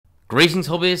Greetings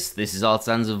hobbyists, this is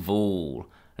Artisans of All,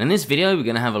 and in this video we're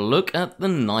going to have a look at the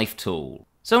knife tool.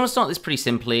 So I'm going to start this pretty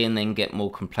simply and then get more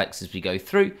complex as we go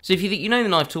through. So if you think you know the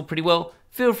knife tool pretty well,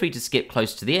 feel free to skip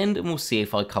close to the end and we'll see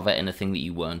if I cover anything that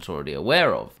you weren't already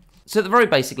aware of. So at the very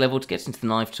basic level, to get into the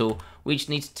knife tool, we just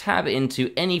need to tab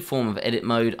into any form of edit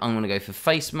mode. I'm going to go for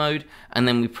face mode and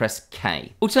then we press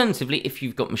K. Alternatively, if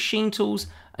you've got machine tools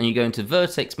and you go into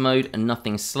vertex mode and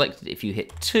nothing's selected, if you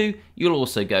hit 2, you'll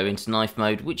also go into knife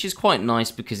mode, which is quite nice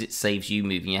because it saves you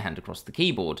moving your hand across the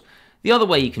keyboard. The other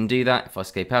way you can do that, if I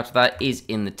escape out of that, is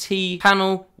in the T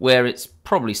panel, where it's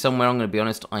probably somewhere. I'm going to be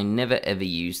honest, I never ever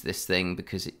use this thing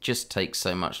because it just takes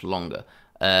so much longer.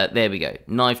 There we go,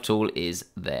 knife tool is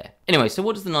there. Anyway, so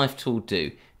what does the knife tool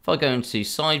do? If I go into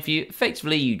side view,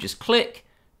 effectively you just click,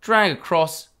 drag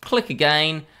across, click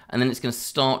again, and then it's going to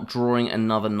start drawing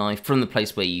another knife from the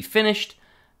place where you finished.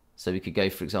 So we could go,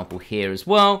 for example, here as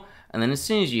well, and then as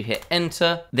soon as you hit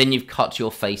enter, then you've cut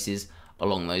your faces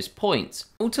along those points.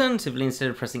 Alternatively, instead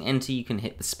of pressing enter, you can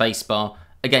hit the space bar,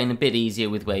 again a bit easier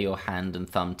with where your hand and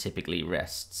thumb typically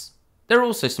rests. There are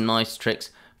also some nice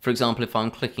tricks. For example, if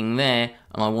I'm clicking there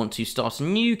and I want to start a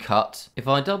new cut, if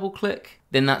I double click,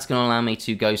 then that's going to allow me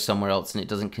to go somewhere else and it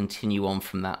doesn't continue on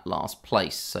from that last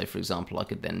place. So for example, I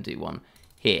could then do one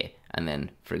here and then,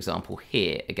 for example,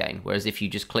 here again. Whereas if you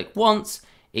just click once,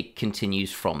 it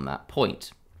continues from that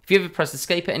point. If you ever press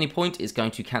escape at any point, it's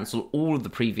going to cancel all of the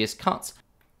previous cuts.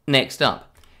 Next up,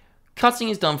 cutting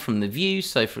is done from the view.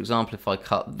 So for example, if I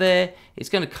cut there, it's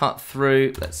going to cut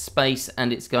through, let's space,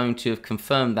 and it's going to have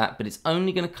confirmed that, but it's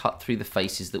only going to cut through the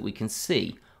faces that we can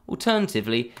see.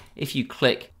 Alternatively, if you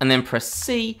click and then press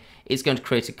C, it's going to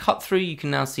create a cut through. You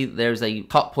can now see that there is a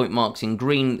cut point marked in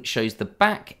green that shows the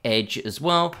back edge as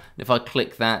well. And if I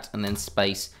click that and then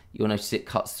space, you'll notice it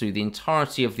cuts through the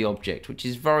entirety of the object, which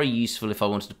is very useful if I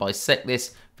wanted to bisect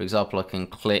this. For example, I can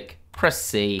click, press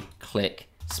C, click,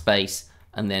 space,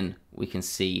 and then we can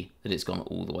see that it's gone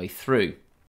all the way through.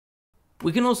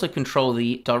 We can also control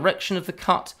the direction of the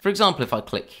cut. For example, if I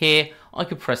click here, I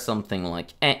could press something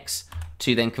like X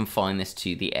to then confine this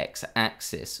to the X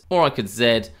axis, or I could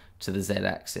Z to the Z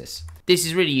axis. This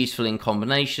is really useful in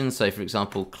combination. So for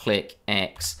example, click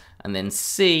X and then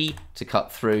C to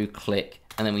cut through, click,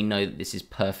 and then we know that this is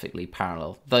perfectly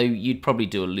parallel. Though you'd probably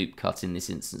do a loop cut in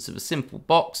this instance of a simple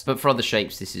box, but for other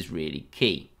shapes, this is really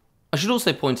key. I should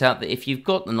also point out that if you've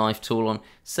got the knife tool on,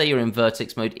 say you're in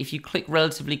vertex mode, if you click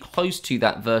relatively close to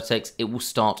that vertex, it will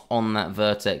start on that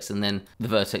vertex and then the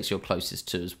vertex you're closest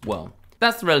to as well.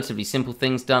 That's the relatively simple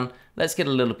things done. Let's get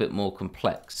a little bit more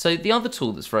complex. So the other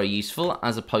tool that's very useful,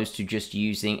 as opposed to just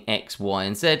using X, Y,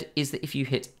 and Z, is that if you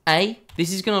hit A,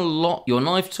 this is going to lock your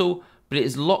knife tool, but it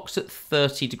is locked at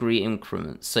 30-degree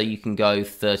increments. So you can go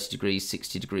 30 degrees,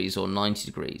 60 degrees, or 90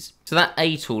 degrees. So that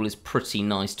A tool is pretty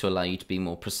nice to allow you to be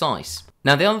more precise.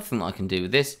 Now the other thing that I can do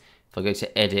with this, if I go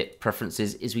to Edit,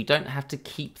 Preferences, is we don't have to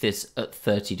keep this at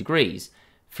 30 degrees.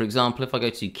 For example, if I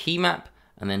go to Key Map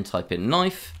and then type in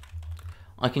knife,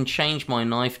 I can change my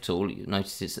knife tool, you'll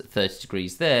notice it's at 30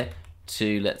 degrees there,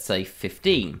 to let's say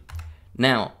 15.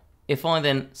 Now, if I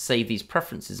then save these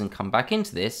preferences and come back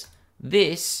into this,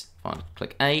 if I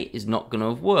click A, is not going to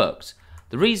have worked.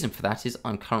 The reason for that is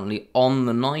I'm currently on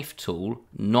the knife tool,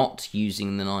 not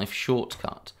using the knife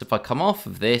shortcut. If I come off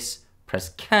of this, press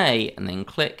K and then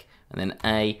click, and then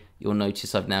A, you'll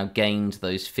notice I've now gained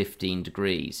those 15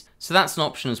 degrees. So that's an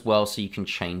option as well, so you can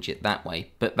change it that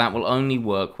way, but that will only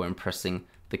work when pressing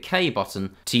the K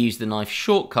button to use the knife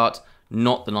shortcut,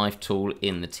 not the knife tool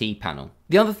in the T panel.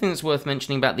 The other thing that's worth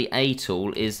mentioning about the A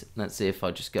tool is, let's see if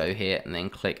I just go here and then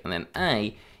click and then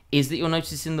A, is that you'll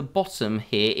notice in the bottom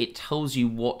here, it tells you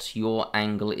what your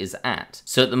angle is at.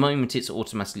 So at the moment, it's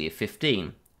automatically at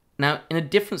 15. Now, in a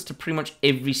difference to pretty much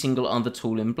every single other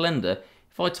tool in Blender,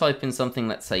 if I type in something,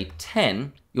 let's say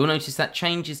 10, you'll notice that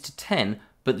changes to 10,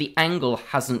 but the angle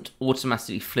hasn't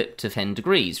automatically flipped to 10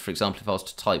 degrees. For example, if I was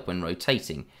to type when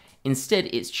rotating. Instead,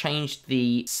 it's changed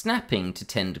the snapping to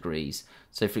 10 degrees.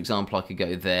 So for example, I could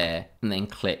go there and then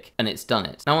click and it's done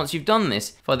it. Now, once you've done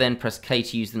this, if I then press K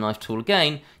to use the knife tool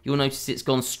again, you'll notice it's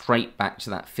gone straight back to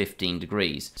that 15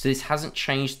 degrees. So this hasn't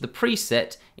changed the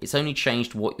preset, it's only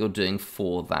changed what you're doing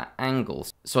for that angle.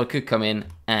 So I could come in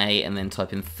A and then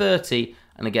type in 30,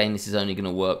 and again, this is only going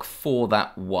to work for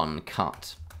that one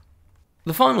cut.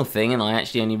 The final thing, and I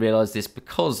actually only realized this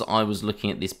because I was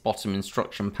looking at this bottom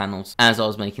instruction panels as I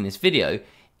was making this video,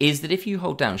 is that if you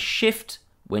hold down Shift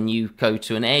when you go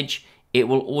to an edge, it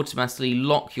will automatically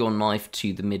lock your knife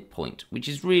to the midpoint, which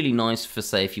is really nice for,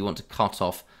 say, if you want to cut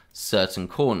off certain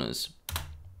corners.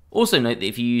 Also note that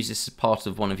if you use this as part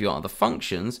of one of your other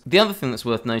functions, the other thing that's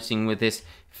worth noting with this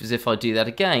is if I do that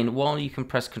again, while you can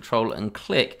press Control and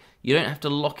click, you don't have to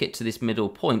lock it to this middle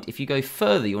point. If you go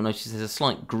further, you'll notice there's a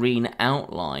slight green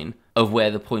outline of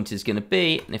where the point is going to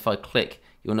be, and if I click,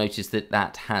 you'll notice that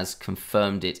that has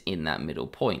confirmed it in that middle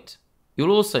point.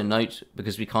 You'll also note,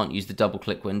 because we can't use the double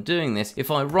click when doing this, if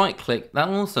I right click,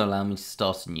 that'll also allow me to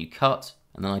start a new cut,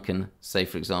 and then I can, say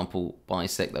for example,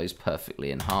 bisect those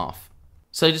perfectly in half.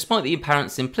 So despite the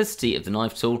apparent simplicity of the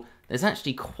knife tool, there's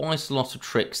actually quite a lot of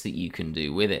tricks that you can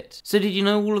do with it. So did you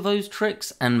know all of those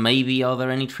tricks? And maybe are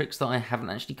there any tricks that I haven't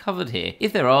actually covered here?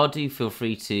 If there are, do feel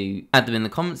free to add them in the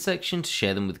comments section to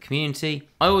share them with the community.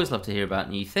 I always love to hear about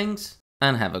new things,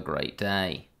 and have a great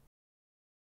day.